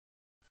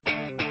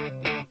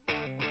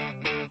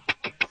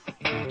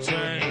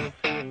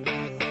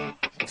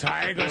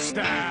Tiger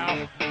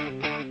style,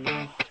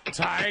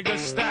 tiger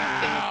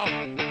style,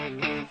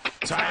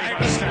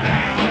 tiger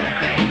style,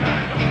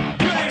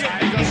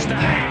 tiger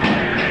style,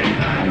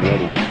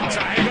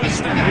 tiger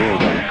style,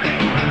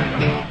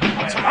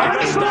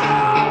 tiger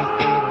style.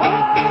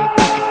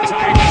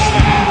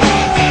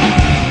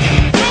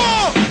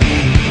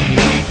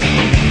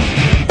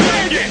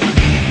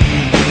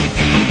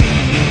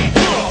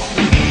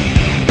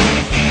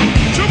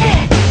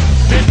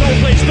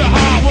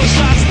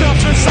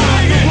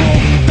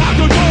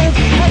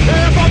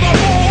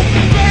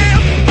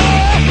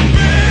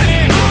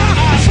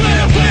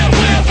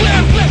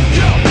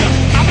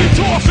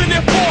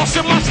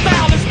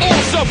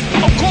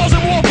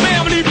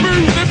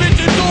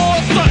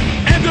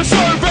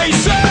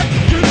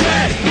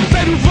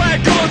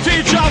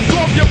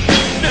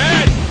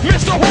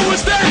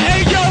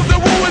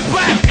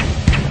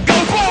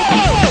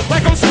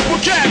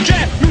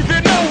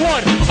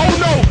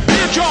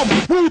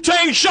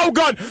 Wu-tang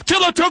shogun,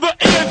 killer to the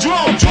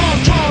eardrum.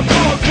 Drum, drum,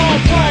 drum, drum,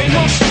 play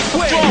no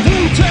sweat.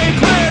 Wu-tang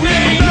clan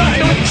ain't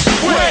nothing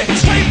sweat.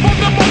 Straight from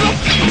the mother,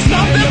 it's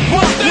nothing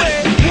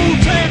busted.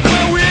 Wu-tang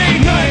clan, we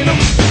ain't nothing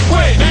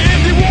sweat. And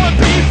if you want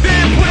beef,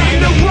 then bring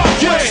the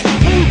ruckus.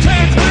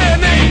 Wu-tang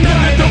clan ain't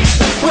nothing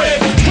sweat.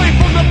 Straight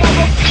from the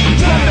mother,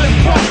 it's nothing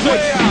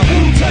busted.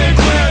 Wu-tang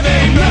clan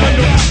ain't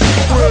nothing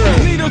sweat.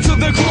 Needle to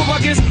the groove, I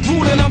guess,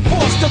 rude and I'm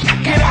forced to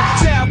get out.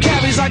 Sound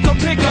carries like a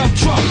pickup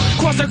truck.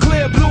 Cross the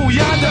clear blue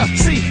yonder.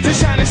 See, the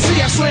shining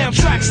sea, I slam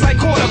tracks like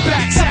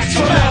quarterback sacks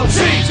from LT.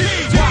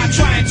 Why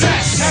try and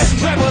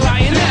test? Rebel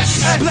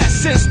INS.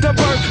 Blessed since the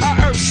birth,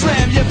 I earth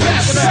slam your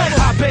best.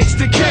 I bake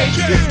the cake,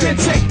 then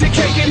take the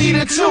cake and eat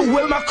it too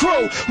with my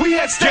crew. We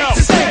had steak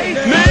to stay.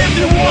 Man, if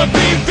you want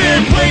beef,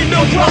 then play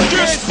no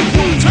ruckus.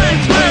 Wu-Tang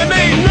clan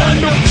ain't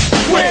nothing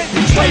sweat.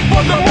 Straight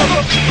from the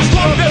mother,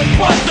 slum and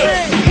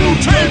busted.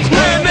 Wu-Tang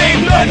clan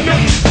ain't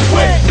nothing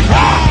sweat.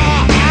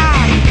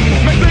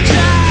 Make the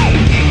job.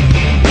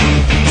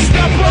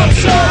 Step up,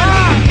 sir.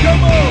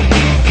 Come on.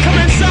 Come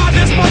inside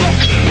this mother.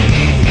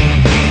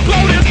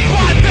 Blow this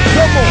spot down.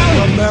 Come on,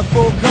 come back,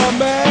 full come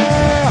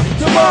back.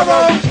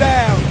 Tomorrow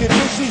down, get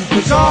busy,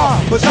 bizarre,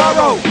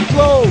 bizarro,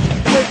 flow,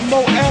 with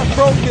more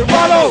afro, get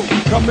rollo.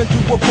 Coming to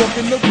a fork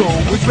in the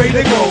road, which way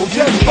they go,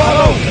 just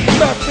follow.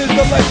 Left is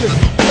the legend,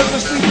 there's a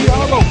sleepy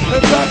hollow.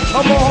 In fact,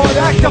 I'm a hard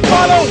act to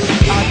follow.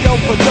 I yell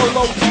for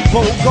Dolo,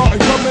 Bogart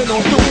coming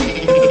on through.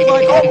 It's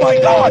like, oh my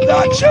God,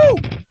 not you.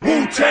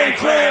 Wu-Tang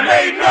clan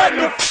ain't nothing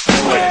to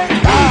sweat.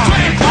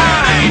 Wu-Tang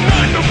clan ain't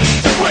nothing to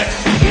sweat.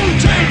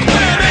 Wu-Tang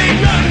clan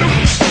ain't nothing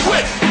to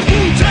sweat.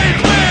 Wu-Tang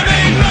clan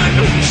ain't nothing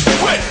to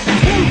sweat.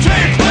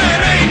 Wu-Tang clan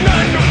ain't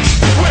nothing to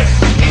sweat.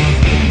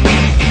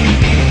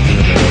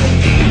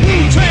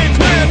 Wu-Tang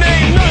clan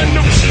ain't nothing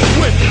to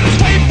sweat.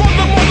 Straight from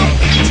the mother,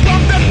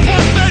 slum that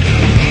busted.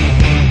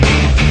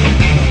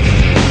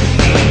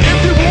 If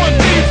you want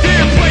beef,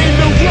 then play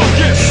the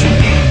ruckus.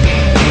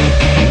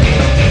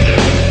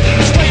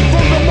 Straight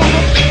from the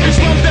mother,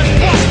 slum that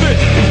busted.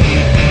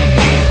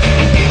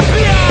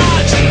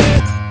 Biatch.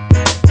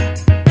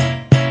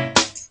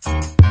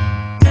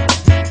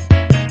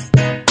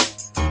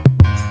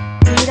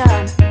 Mira,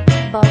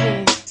 Bobby,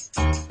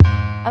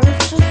 I was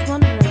just